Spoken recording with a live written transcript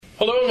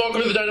Hello and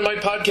welcome to the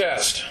Dynamite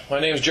Podcast. My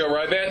name is Joe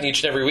Rybat, and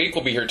each and every week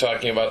we'll be here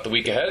talking about the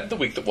week ahead, the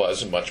week that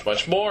was, and much,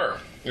 much more.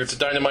 It's a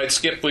Dynamite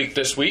skip week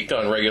this week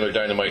on regular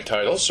Dynamite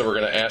titles, so we're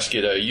going to ask you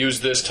to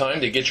use this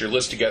time to get your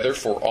list together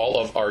for all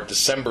of our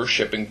December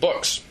shipping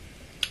books.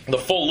 The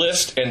full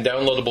list and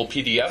downloadable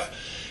PDF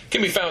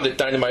can be found at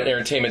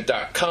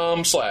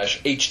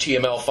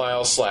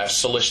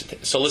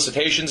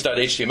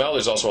dynamitentertainment.com/html-files/solicitations.html.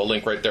 There's also a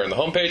link right there on the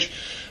homepage.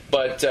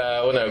 But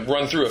I want to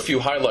run through a few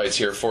highlights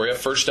here for you.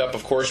 First up,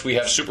 of course, we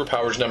have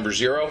Superpowers number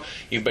 0.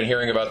 You've been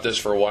hearing about this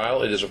for a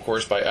while. It is, of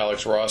course, by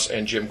Alex Ross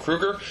and Jim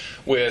Kruger,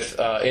 with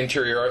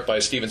interior art by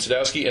Steven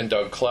Sadowski and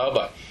Doug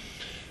Klauba.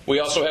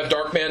 We also have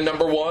Darkman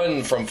number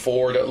 1 from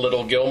Ford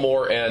Little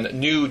Gilmore and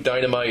new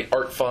Dynamite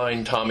art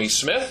find Tommy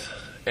Smith.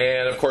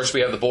 And, of course, we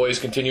have The Boys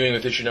continuing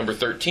with issue number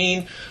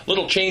 13.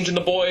 Little change in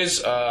The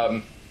Boys.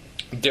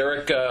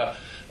 Derek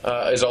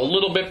is a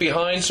little bit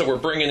behind, so we're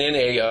bringing in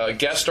a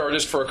guest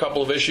artist for a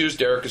couple of issues.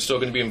 Derek is still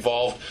going to be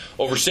involved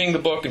overseeing the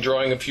book and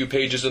drawing a few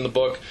pages in the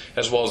book,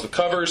 as well as the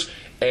covers.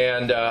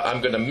 And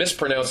I'm going to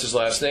mispronounce his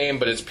last name,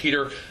 but it's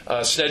Peter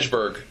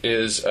Snedberg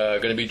is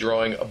going to be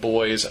drawing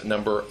Boys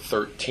number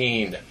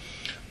 13.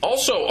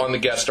 Also on the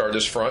guest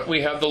artist front, we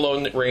have The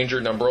Lone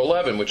Ranger number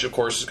 11, which of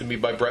course is going to be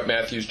by Brett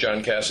Matthews,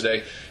 John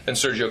Cassaday, and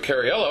Sergio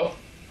Cariello.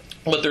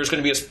 But there's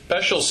going to be a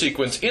special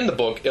sequence in the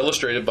book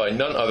illustrated by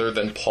none other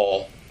than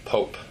Paul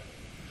Pope.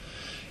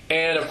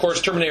 And of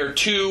course, Terminator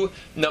 2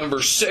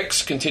 number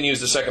 6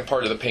 continues the second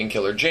part of the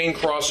Painkiller Jane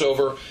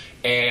crossover.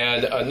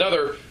 And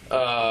another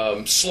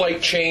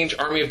slight change,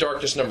 Army of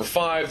Darkness number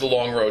 5, The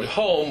Long Road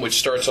Home, which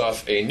starts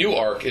off a new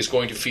arc, is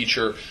going to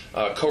feature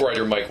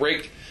co-writer Mike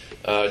Rake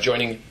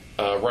joining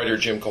writer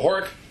Jim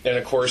Kohoric. And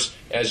of course,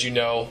 as you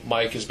know,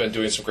 Mike has been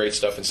doing some great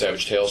stuff in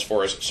Savage Tales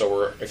for us, so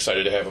we're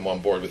excited to have him on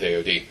board with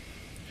AOD.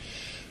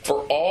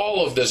 For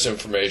all of this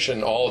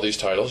information, all of these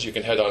titles, you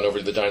can head on over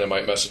to the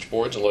Dynamite message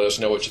boards and let us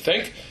know what you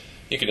think.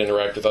 You can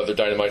interact with other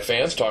Dynamite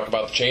fans, talk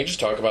about the changes,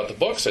 talk about the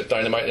books at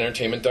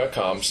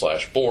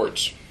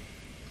dynamiteentertainment.com/boards.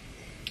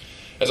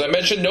 As I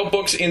mentioned, no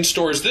books in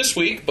stores this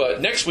week,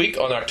 but next week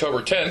on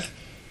October 10th,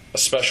 a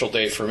special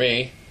day for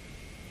me.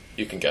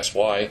 You can guess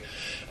why.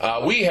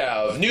 We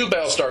have new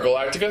Battlestar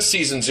Galactica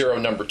Season 0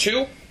 number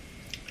 2.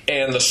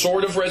 And The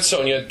Sword of Red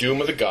Sonja, Doom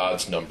of the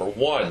Gods, number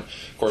 1.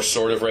 Of course,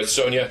 Sword of Red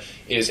Sonja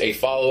is a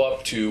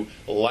follow-up to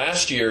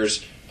last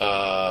year's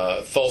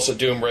Thulsa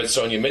Doom Red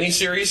Sonja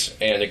miniseries.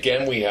 And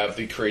again, we have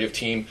the creative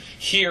team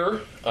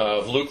here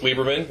of Luke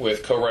Lieberman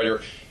with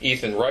co-writer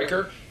Ethan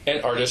Riker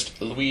and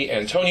artist Luis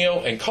Antonio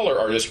and color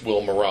artist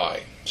Will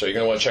Marai. So you're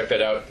going to want to check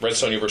that out. Red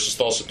Sonja versus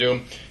Thulsa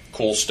Doom.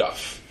 Cool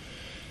stuff.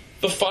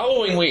 The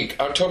following week,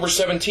 October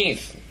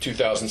 17th,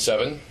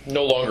 2007,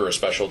 no longer a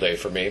special day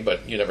for me,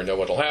 but you never know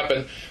what will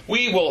happen.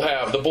 We will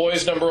have The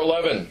Boys number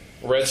 11,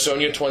 Red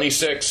Sonja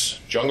 26,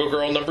 Jungle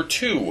Girl number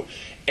 2,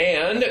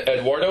 and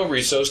Eduardo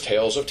Risso's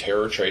Tales of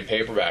Terror trade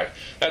paperback.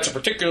 That's a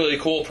particularly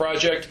cool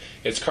project.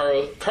 It's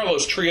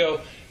Carlos Trio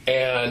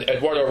and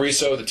Eduardo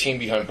Risso, the team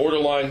behind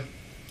Borderline.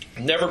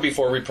 Never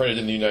before reprinted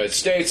in the United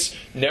States,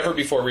 never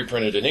before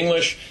reprinted in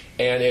English,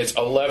 and it's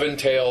 11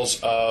 tales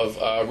of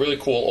really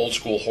cool old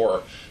school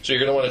horror. So you're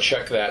going to want to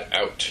check that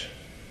out.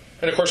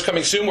 And of course,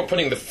 coming soon, we're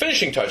putting the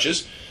finishing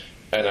touches,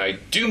 and I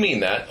do mean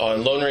that,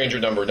 on Lone Ranger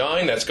number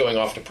 9. That's going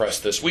off to press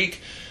this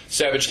week.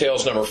 Savage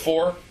Tales number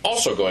 4,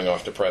 also going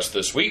off to press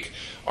this week.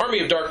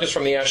 Army of Darkness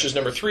from the Ashes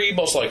number 3,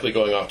 most likely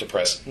going off to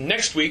press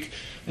next week.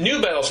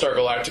 New Battlestar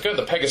Galactica,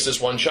 the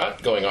Pegasus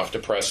one-shot, going off to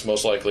press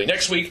most likely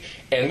next week.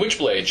 And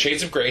Witchblade,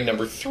 Shades of Grey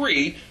number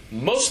 3,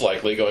 most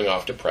likely going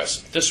off to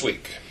press this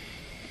week.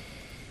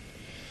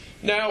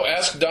 Now,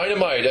 Ask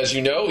Dynamite, as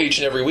you know, each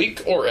and every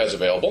week, or as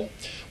available.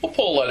 We'll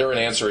pull a letter and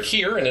answer it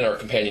here and in our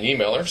companion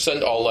emailer.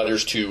 Send all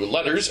letters to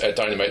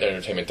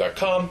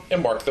letters@dynamiteentertainment.com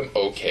and mark them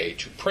OK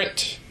to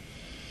print.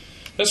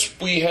 This,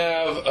 we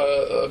have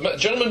a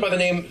gentleman by the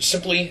name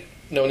simply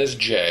known as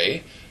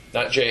Jay,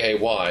 not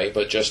J-A-Y,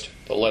 but just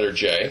the letter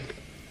J,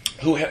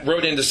 who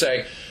wrote in to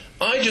say,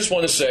 I just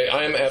want to say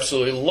I am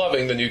absolutely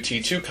loving the new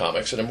T2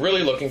 comics, and I'm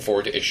really looking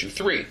forward to issue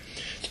 3.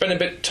 It's been a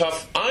bit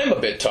tough. I'm a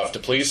bit tough to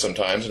please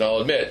sometimes, and I'll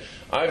admit,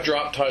 I've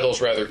dropped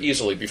titles rather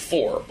easily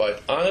before,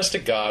 but honest to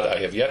God, I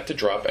have yet to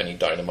drop any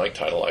Dynamite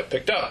title I've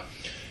picked up.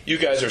 You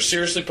guys are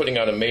seriously putting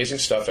out amazing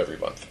stuff every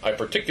month. I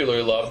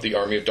particularly love the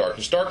Army of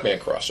Darkness Darkman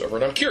crossover,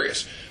 and I'm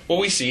curious, will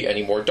we see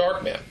any more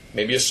Darkman?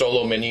 Maybe a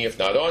solo mini, if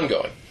not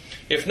ongoing.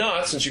 If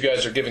not, since you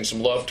guys are giving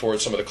some love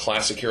towards some of the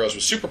classic heroes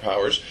with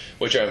superpowers,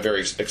 which I'm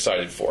very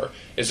excited for,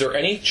 is there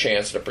any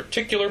chance that a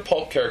particular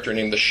pulp character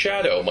named the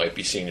Shadow might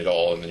be seen at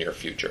all in the near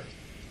future?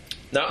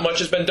 Not much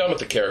has been done with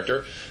the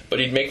character, but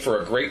he'd make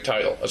for a great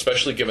title,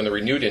 especially given the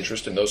renewed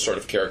interest in those sort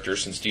of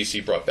characters since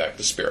DC brought back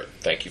the Spirit.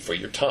 Thank you for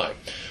your time.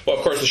 Well,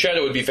 of course, the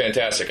Shadow would be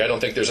fantastic. I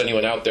don't think there's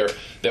anyone out there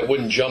that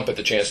wouldn't jump at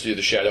the chance to do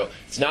the Shadow.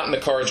 It's not in the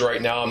cards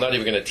right now. I'm not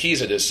even going to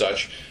tease it as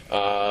such.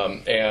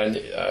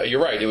 You're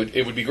right,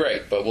 it would be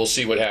great, but we'll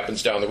see what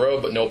happens down the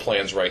road, but no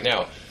plans right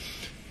now.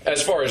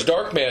 As far as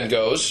Darkman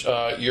goes,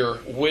 your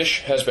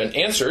wish has been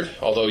answered,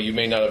 although you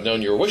may not have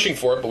known you were wishing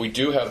for it, but we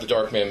do have the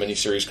Darkman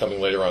miniseries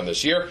coming later on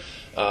this year.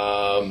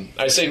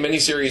 I say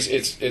miniseries,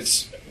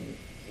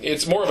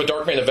 it's more of a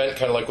Darkman event,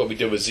 kind of like what we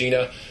did with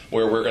Xena,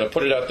 where we're going to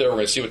put it out there, we're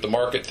going to see what the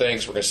market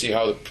thinks, we're going to see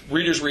how the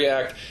readers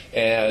react,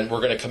 and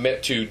we're going to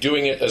commit to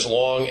doing it as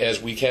long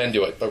as we can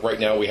do it. But right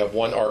now we have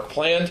one arc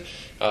planned,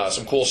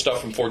 some cool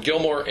stuff from Ford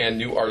Gilmore and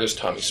new artist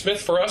Tommy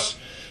Smith for us.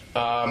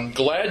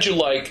 Glad you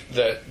like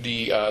the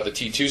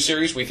T2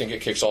 series. We think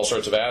it kicks all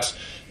sorts of ass.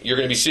 You're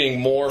going to be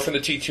seeing more from the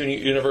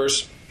T2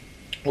 universe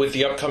with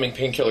the upcoming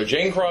Painkiller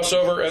Jane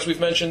crossover, as we've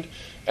mentioned,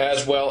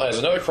 as well as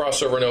another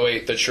crossover in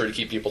 '08 that's sure to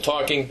keep people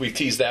talking. We've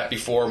teased that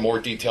before. More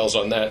details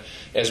on that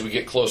as we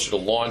get closer to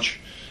launch.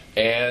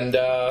 And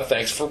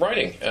thanks for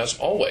writing, as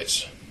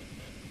always.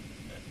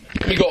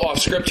 Let me go off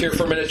script here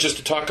for a minute just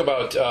to talk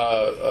about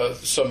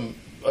some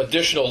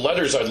additional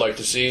letters I'd like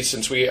to see,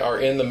 since we are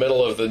in the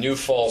middle of the new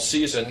fall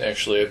season.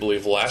 Actually, I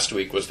believe last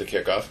week was the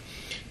kickoff.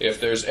 If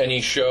there's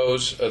any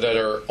shows that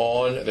are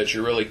on that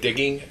you're really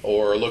digging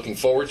or looking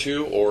forward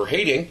to or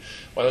hating,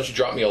 why don't you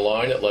drop me a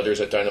line at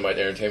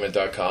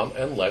letters@dynamiteentertainment.com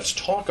and let's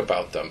talk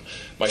about them.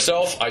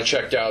 Myself, I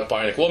checked out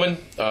Bionic Woman.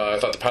 I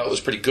thought the pilot was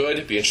pretty good.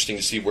 It'd be interesting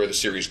to see where the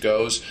series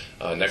goes.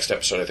 Next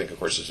episode, I think, of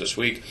course, is this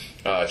week.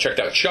 Checked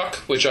out Chuck,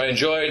 which I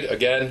enjoyed.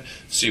 Again,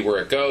 see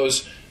where it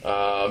goes.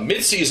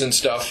 Mid-season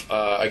stuff,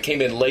 I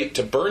came in late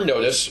to Burn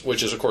Notice,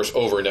 which is, of course,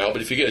 over now.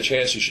 But if you get a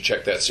chance, you should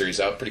check that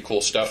series out. Pretty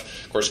cool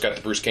stuff. Of course, got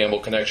the Bruce Campbell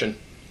connection.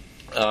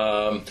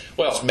 What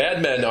else?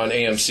 Mad Men on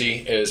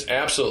AMC is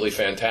absolutely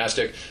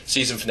fantastic.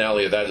 Season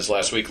finale of that is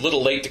last week. A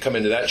little late to come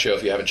into that show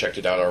if you haven't checked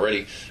it out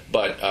already.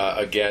 But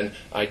again,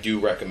 I do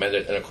recommend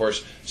it. And of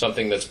course,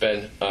 something that's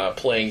been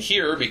playing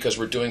here, because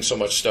we're doing so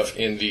much stuff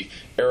in the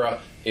era,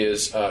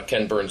 is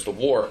Ken Burns' The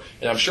War.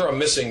 And I'm sure I'm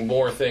missing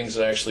more things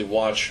that I actually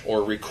watch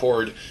or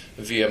record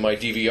via my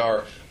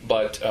DVR.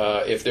 But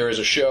if there is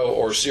a show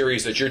or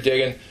series that you're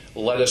digging,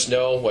 let us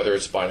know, whether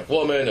it's Bionic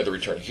Woman or The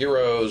Return of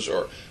Heroes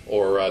or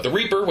The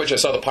Reaper, which I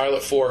saw the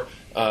pilot for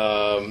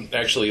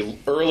actually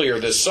earlier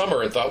this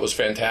summer and thought was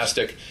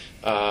fantastic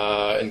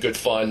and good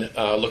fun.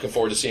 Looking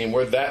forward to seeing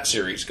where that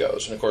series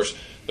goes. And of course,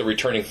 the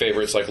returning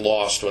favorites like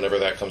Lost, whenever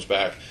that comes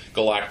back,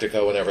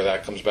 Galactica, whenever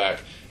that comes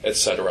back,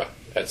 etc.,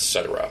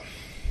 etc.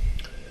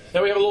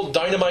 Now we have a little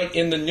dynamite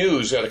in the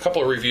news. We got a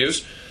couple of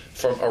reviews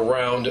from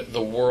around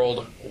the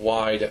World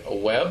Wide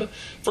Web.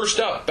 First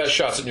up, Best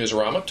Shots at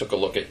Newsarama took a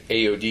look at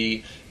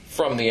AOD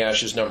from the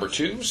Ashes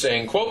 #2,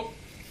 saying, quote,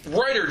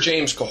 "Writer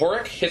James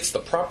Kohorek hits the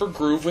proper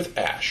groove with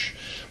Ash,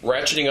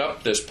 ratcheting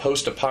up this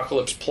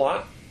post-apocalypse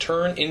plot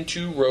turn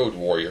into Road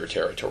Warrior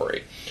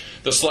territory.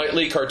 The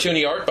slightly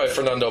cartoony art by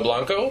Fernando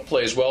Blanco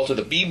plays well to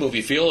the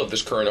B-movie feel of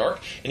this current arc,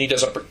 and he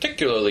does a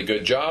particularly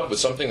good job with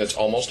something that's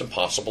almost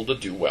impossible to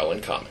do well in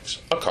comics,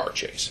 a car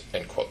chase,"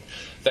 end quote.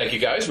 Thank you,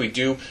 guys. We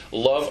do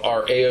love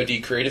our AOD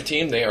creative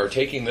team. They are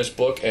taking this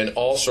book in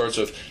all sorts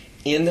of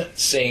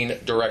insane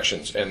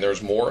directions, and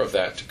there's more of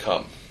that to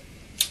come.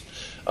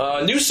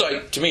 New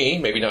site to me,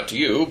 maybe not to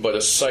you, but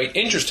a site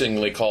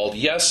interestingly called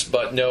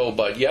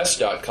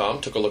YesButNoButYes.com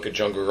took a look at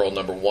Jungle Girl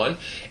 #1,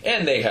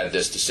 and they had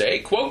this to say,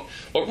 quote,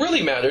 "What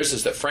really matters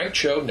is that Frank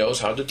Cho knows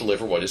how to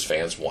deliver what his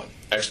fans want,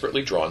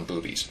 expertly drawn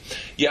boobies.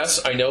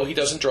 Yes, I know he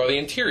doesn't draw the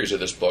interiors of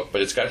this book,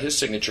 but it's got his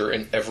signature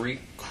in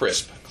every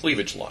crisp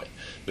cleavage line.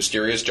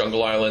 Mysterious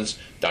jungle islands,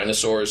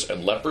 dinosaurs,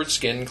 and leopard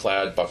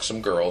skin-clad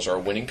buxom girls are a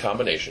winning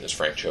combination, as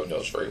Frank Cho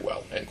knows very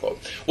well," end quote.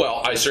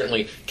 Well, I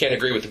certainly can't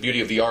agree with the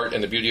beauty of the art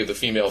and the beauty of the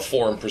female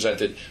form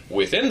presented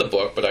within the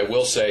book, but I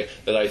will say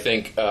that I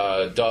think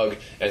Doug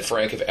and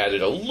Frank have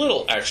added a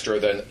little extra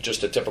than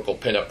just a typical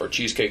pinup or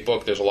cheesecake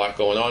book. There's a lot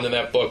going on in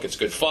that book. It's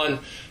good fun,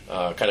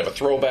 kind of a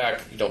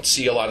throwback. You don't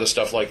see a lot of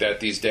stuff like that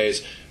these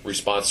days.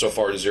 Response so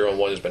far to 0 and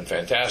 1 has been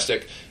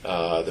fantastic.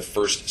 The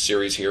first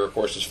series here, of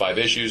course, is 5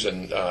 issues,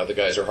 and the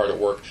guys are hard at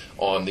work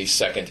on the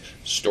second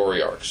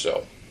story arc.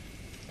 So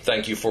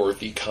thank you for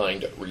the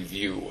kind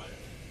review.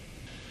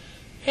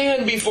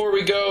 And before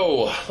we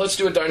go, let's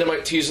do a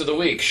Dynamite Tease of the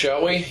Week,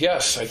 shall we?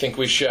 Yes, I think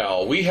we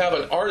shall. We have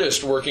an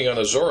artist working on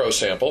a Zorro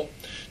sample,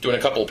 doing a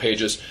couple of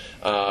pages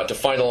to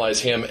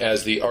finalize him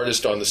as the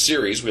artist on the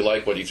series. We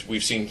like what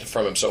we've seen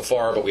from him so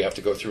far, but we have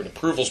to go through an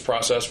approvals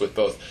process with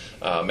both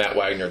Matt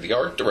Wagner, the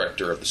art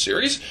director of the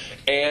series,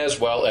 as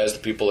well as the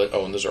people that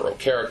own the Zorro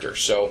character.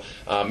 So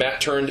Matt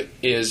turned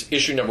his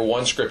issue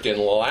 #1 script in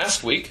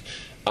last week,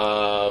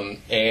 and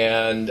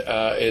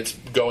it's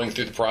going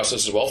through the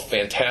process as well.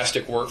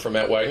 Fantastic work from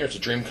Matt Wagner. It's a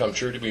dream come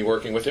true to be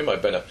working with him.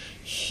 I've been a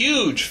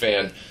huge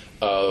fan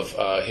of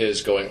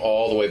his, going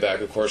all the way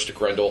back, of course, to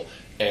Grendel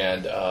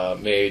and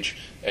Mage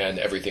and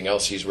everything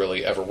else he's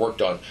really ever worked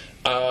on.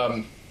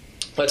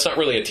 That's not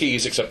really a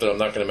tease, except that I'm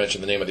not going to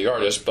mention the name of the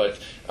artist, but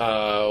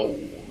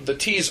the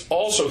tease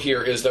also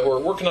here is that we're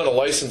working on a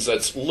license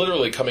that's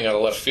literally coming out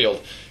of left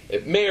field.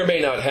 It may or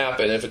may not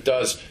happen. If it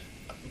does,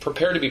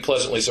 prepare to be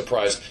pleasantly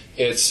surprised.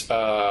 It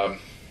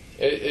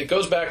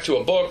goes back to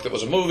a book that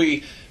was a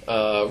movie,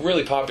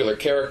 really popular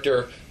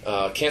character.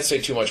 Can't say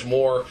too much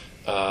more.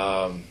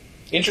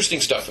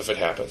 Interesting stuff if it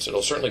happens.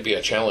 It'll certainly be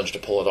a challenge to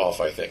pull it off,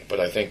 I think. But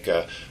I think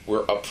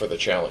we're up for the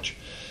challenge.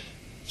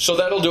 So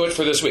that'll do it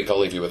for this week. I'll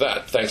leave you with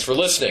that. Thanks for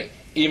listening.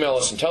 Email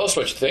us and tell us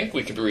what you think.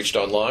 We can be reached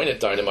online at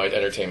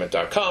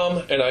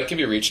dynamiteentertainment.com, and I can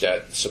be reached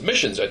at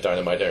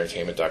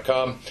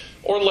submissions@dynamiteentertainment.com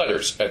or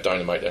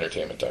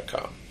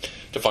letters@dynamiteentertainment.com.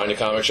 To find a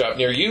comic shop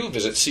near you,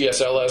 visit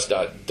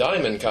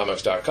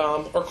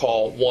csls.diamondcomics.com or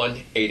call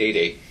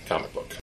 1-888-COMIC-BOOK.